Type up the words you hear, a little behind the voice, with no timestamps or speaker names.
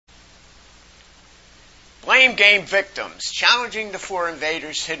Blame game victims, challenging the four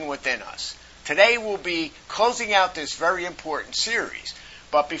invaders hidden within us. Today we'll be closing out this very important series.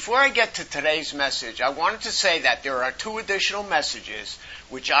 But before I get to today's message, I wanted to say that there are two additional messages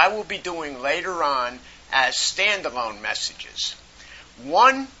which I will be doing later on as standalone messages.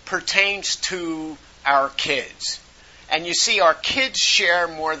 One pertains to our kids. And you see, our kids share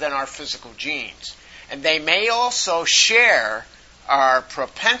more than our physical genes. And they may also share our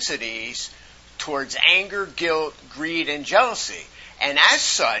propensities towards anger, guilt, greed, and jealousy. And as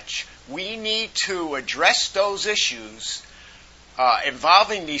such, we need to address those issues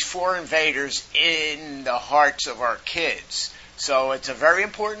involving these four invaders in the hearts of our kids. So it's a very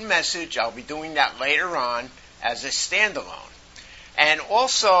important message. I'll be doing that later on as a standalone. And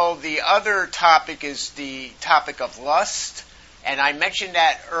also the other topic is the topic of lust. And I mentioned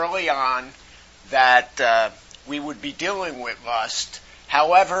that early on that we would be dealing with lust.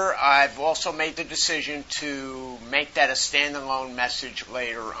 However, I've also made the decision to make that a standalone message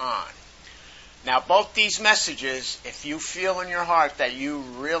later on. Now, both these messages, if you feel in your heart that you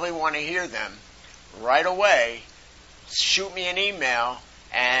really want to hear them, right away, shoot me an email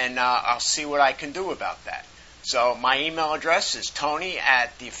and I'll see what I can do about that. So my email address is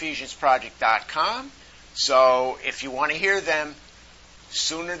tony@theephesiansproject.com. So if you want to hear them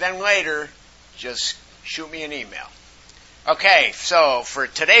sooner than later, just shoot me an email. Okay, so for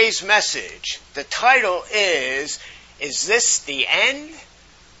today's message, the title is this the end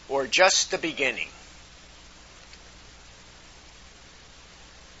or just the beginning?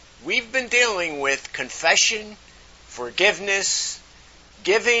 We've been dealing with confession, forgiveness,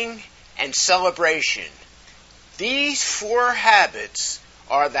 giving, and celebration. These four habits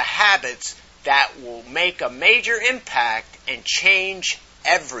are the habits that will make a major impact and change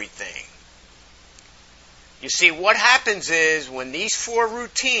everything. You see, what happens is when these four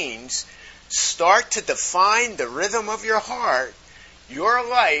routines start to define the rhythm of your heart, your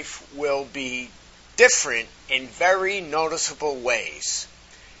life will be different in very noticeable ways.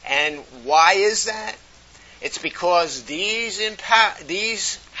 And why is that? It's because these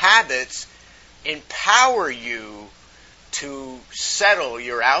habits empower you to settle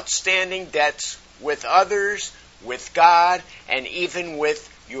your outstanding debts with others, with God, and even with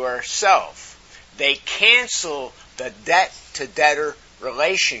yourself. They cancel the debt-to-debtor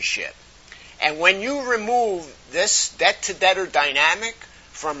relationship. And when you remove this debt-to-debtor dynamic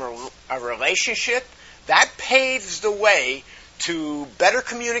from a relationship, that paves the way to better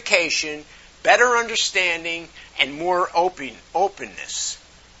communication, better understanding, and more openness.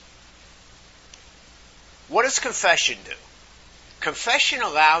 What does confession do? Confession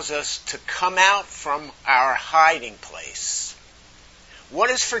allows us to come out from our hiding place. What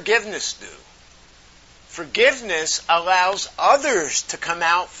does forgiveness do? Forgiveness allows others to come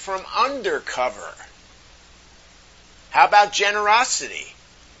out from undercover. How about generosity?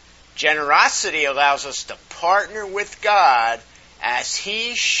 Generosity allows us to partner with God as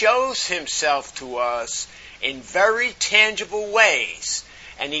He shows Himself to us in very tangible ways.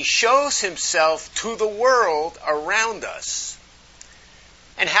 And He shows Himself to the world around us.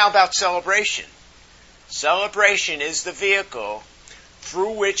 And how about celebration? Celebration is the vehicle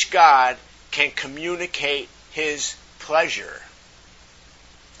through which God can communicate His pleasure.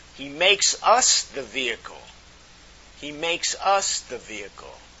 He makes us the vehicle. He makes us the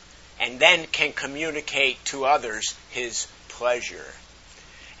vehicle. And then can communicate to others His pleasure.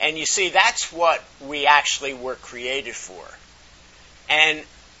 And you see, that's what we actually were created for. And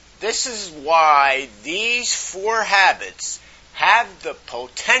this is why these four habits have the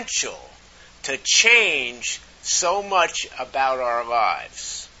potential to change so much about our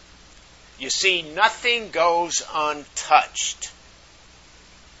lives. You see, nothing goes untouched.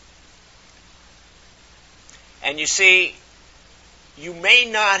 And you see, you may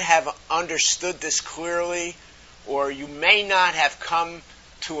not have understood this clearly, or you may not have come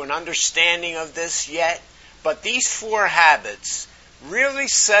to an understanding of this yet, but these four habits really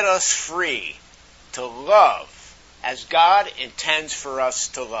set us free to love as God intends for us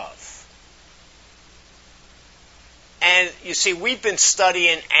to love. And you see, we've been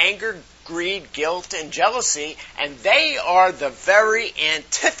studying anger, greed, guilt, and jealousy, and they are the very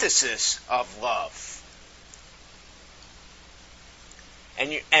antithesis of love.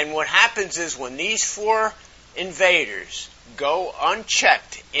 And what happens is when these four invaders go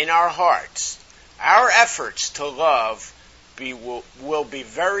unchecked in our hearts, our efforts to love will be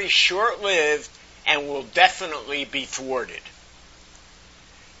very short-lived and will definitely be thwarted.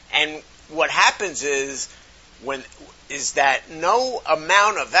 And what happens is that no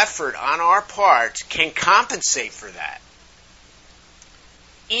amount of effort on our part can compensate for that.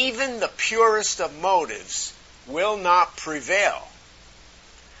 even the purest of motives will not prevail.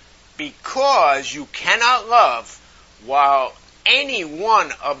 Because you cannot love while any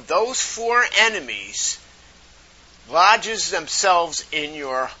one of those four enemies lodges themselves in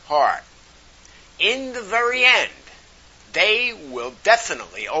your heart. In the very end, they will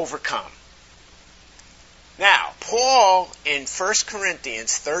definitely overcome. Now, Paul in 1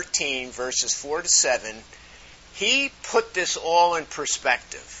 Corinthians 13, verses 4 to 7, he put this all in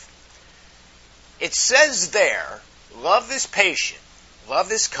perspective. It says there, love is patient,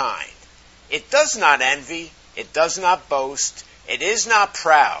 love is kind. It does not envy, it does not boast, it is not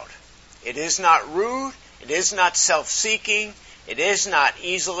proud, it is not rude, it is not self-seeking, it is not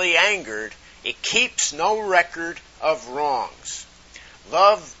easily angered, it keeps no record of wrongs.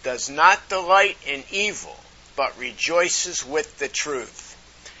 Love does not delight in evil, but rejoices with the truth.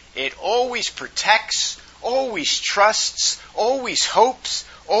 It always protects, always trusts, always hopes,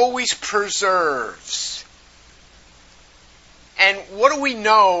 always preserves. And what do we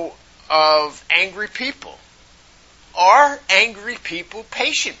know of angry people? Are angry people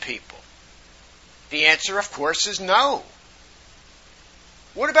patient people? The answer, of course, is no.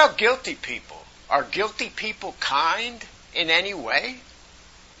 What about guilty people? Are guilty people kind in any way?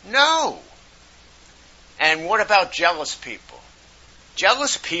 No. And what about jealous people?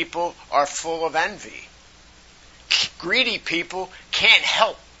 Jealous people are full of envy. Greedy people can't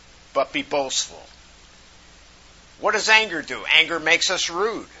help but be boastful. What does anger do? Anger makes us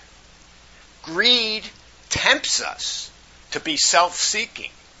rude. Greed tempts us to be self-seeking.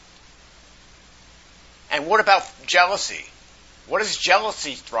 And what about jealousy? What does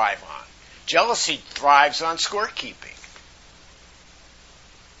jealousy thrive on? Jealousy thrives on scorekeeping.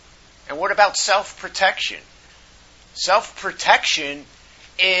 And what about self-protection? Self-protection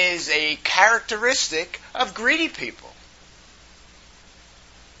is a characteristic of greedy people.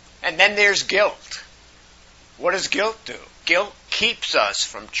 And then there's guilt. What does guilt do? Guilt keeps us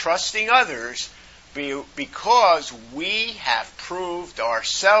from trusting others because we have proved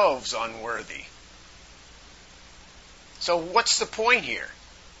ourselves unworthy. So what's the point here?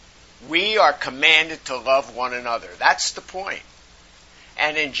 We are commanded to love one another. That's the point.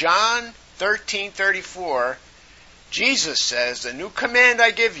 And in John 13:34, Jesus says, "A new command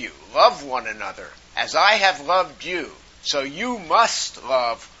I give you, love one another, as I have loved you, so you must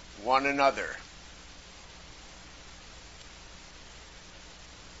love one another."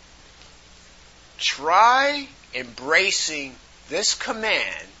 Try embracing this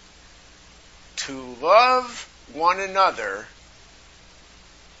command to love one another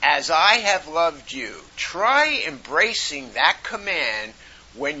as I have loved you. Try embracing that command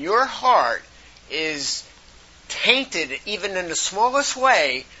when your heart is tainted, even in the smallest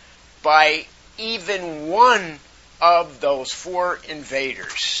way, by even one of those four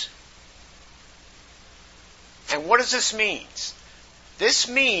invaders. And what does this mean? This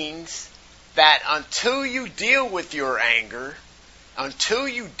means that until you deal with your anger, until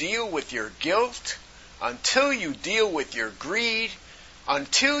you deal with your guilt, until you deal with your greed,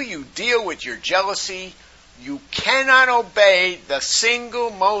 until you deal with your jealousy, you cannot obey the single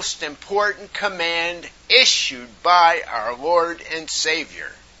most important command issued by our Lord and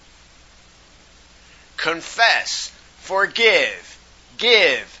Savior. Confess, forgive,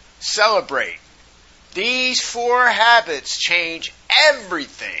 give, celebrate. These four habits change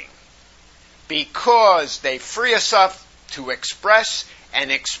everything because they free us up to express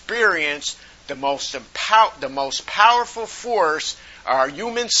and experience the most powerful force our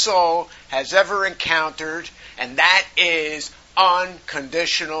human soul has ever encountered, and that is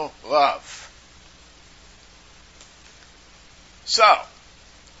unconditional love. So,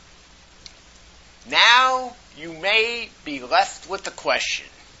 now you may be left with the question,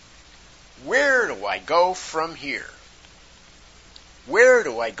 where do I go from here? Where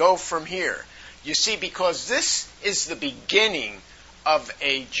do I go from here? You see, because this is the beginning of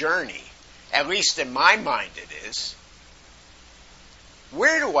a journey, at least in my mind it is.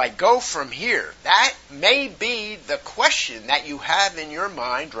 Where do I go from here? That may be the question that you have in your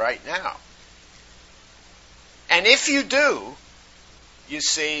mind right now. And if you do, you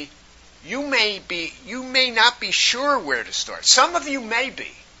see, you may not be sure where to start. Some of you may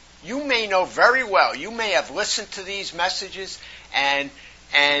be. You may know very well. You may have listened to these messages and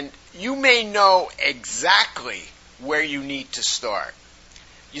you may know exactly where you need to start.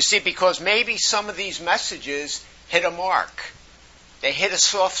 You see, because maybe some of these messages hit a mark. They hit a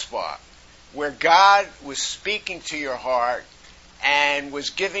soft spot where God was speaking to your heart and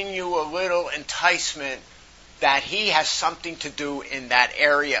was giving you a little enticement that He has something to do in that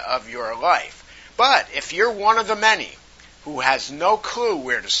area of your life. But if you're one of the many who has no clue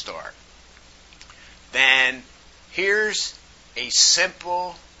where to start, then here's a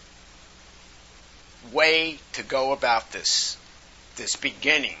simple way to go about this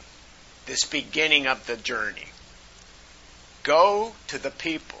beginning of the journey. Go to the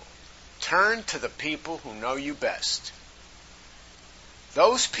people. Turn to the people who know you best.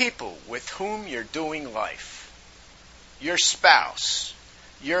 Those people with whom you're doing life. Your spouse,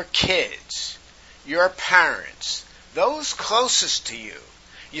 your kids, your parents, those closest to you.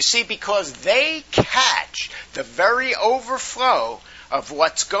 You see, because they catch the very overflow of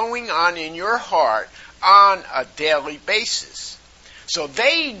what's going on in your heart on a daily basis. So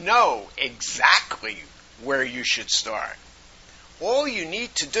they know exactly where you should start. All you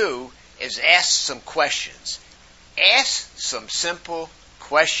need to do is ask some questions. Ask some simple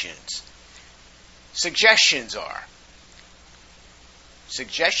questions. Suggestions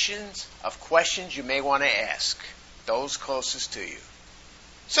of questions you may want to ask those closest to you.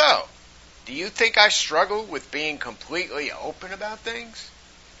 So, do you think I struggle with being completely open about things?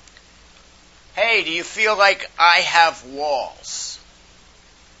 Hey, do you feel like I have walls?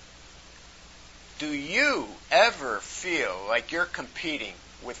 Do you ever feel like you're competing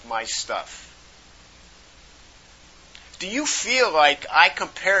with my stuff? Do you feel like I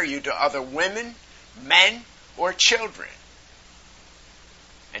compare you to other women, men, or children?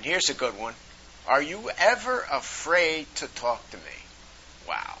 And here's a good one. Are you ever afraid to talk to me?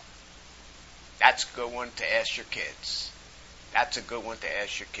 Wow. That's a good one to ask your kids.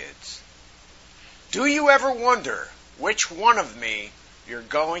 Do you ever wonder which one of me you're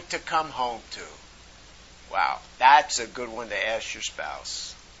going to come home to? Wow. That's a good one to ask your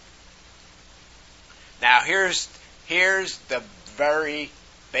spouse. Now here's the very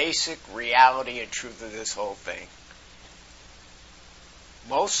basic reality and truth of this whole thing.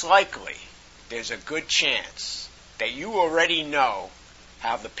 Most likely, there's a good chance that you already know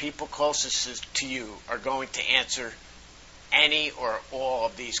how the people closest to you are going to answer any or all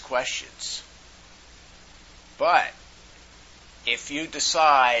of these questions. But if you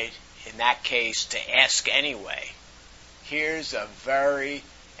decide, in that case, to ask anyway, here's a very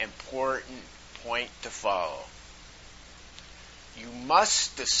important point to follow. You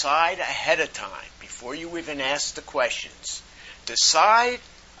must decide ahead of time, before you even ask the questions. Decide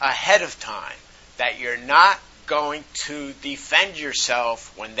ahead of time that you're not going to defend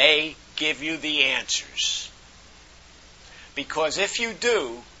yourself when they give you the answers. Because if you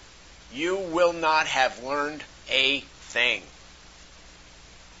do, you will not have learned a thing.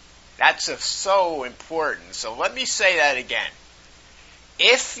 That's so important. So let me say that again.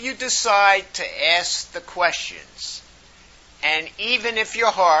 If you decide to ask the questions, and even if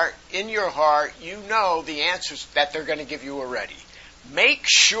in your heart, you know the answers that they're going to give you already, make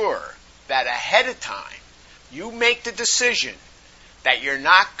sure that ahead of time, you make the decision that you're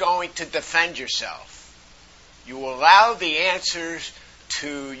not going to defend yourself. You allow the answers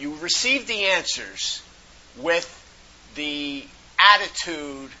you receive the answers with the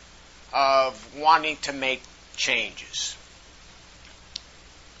attitude of wanting to make changes.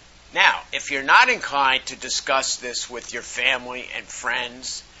 Now, if you're not inclined to discuss this with your family and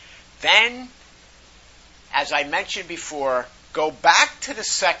friends, then, as I mentioned before, go back to the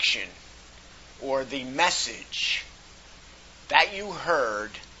section or the message that you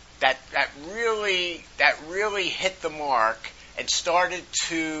heard that really hit the mark and started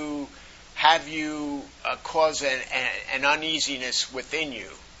to have you cause an uneasiness within you,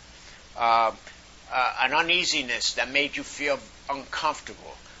 an uneasiness that made you feel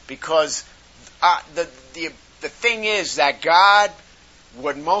uncomfortable. Because the thing is that God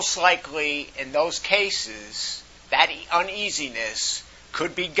would most likely, in those cases, that uneasiness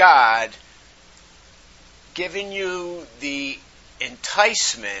could be God giving you the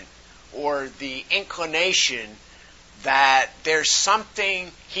enticement or the inclination that there's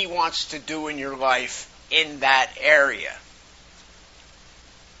something He wants to do in your life in that area.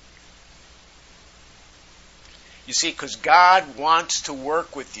 You see, because God wants to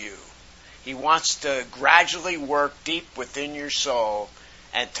work with you. He wants to gradually work deep within your soul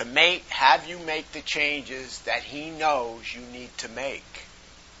and to have you make the changes that He knows you need to make.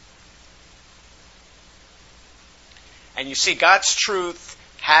 And you see, God's truth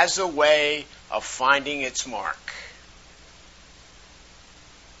has a way of finding its mark.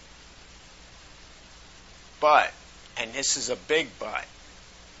 But, and this is a big but,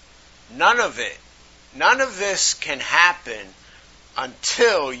 none of this can happen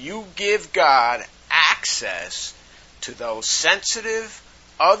until you give God access to those sensitive,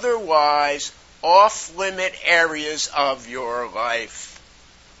 otherwise off-limit areas of your life.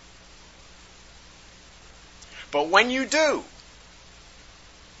 But when you do,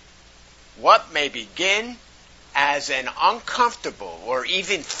 what may begin as an uncomfortable or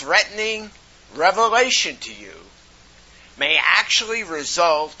even threatening revelation to you may actually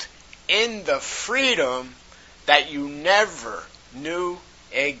result in the freedom that you never knew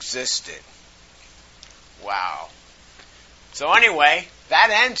existed. Wow. So anyway, that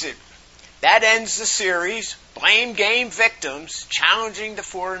ends it. That ends the series, Blame Game Victims, Challenging the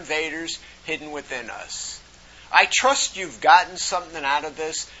Four Invaders Hidden Within Us. I trust you've gotten something out of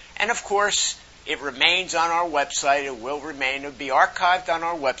this, and of course, it remains on our website. It will remain. It will be archived on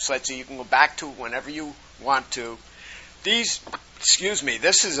our website, so you can go back to it whenever you want to. This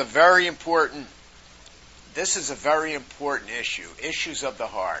is a very important issue, issues of the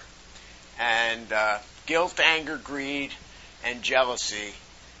heart. And guilt, anger, greed, and jealousy,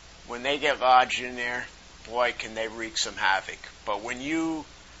 when they get lodged in there, boy, can they wreak some havoc. But when you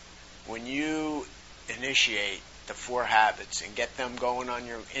initiate the 4 habits and get them going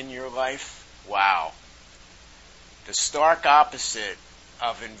in your life, wow. The stark opposite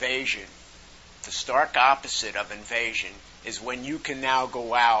of invasion is when you can now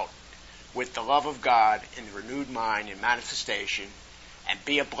go out with the love of God in the renewed mind and manifestation and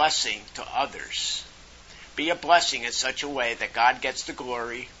be a blessing to others. Be a blessing in such a way that God gets the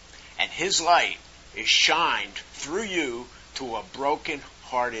glory and His light is shined through you to a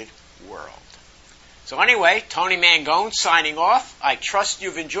broken-hearted world. So anyway, Tony Mangone signing off. I trust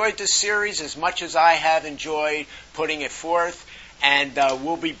you've enjoyed this series as much as I have enjoyed putting it forth. And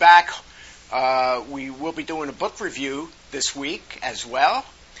we'll be back. We will be doing a book review this week as well.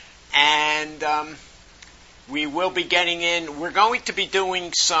 And we will be we're going to be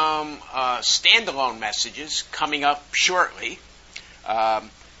doing some standalone messages coming up shortly.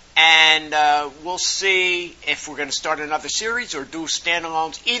 And we'll see if we're going to start another series or do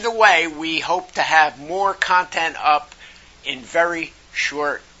standalones. Either way, we hope to have more content up in very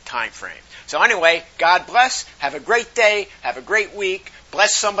short time frame. So anyway, God bless. Have a great day. Have a great week.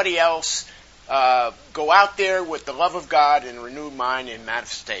 Bless somebody else. Go out there with the love of God and renewed mind and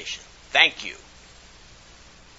manifestation. Thank you.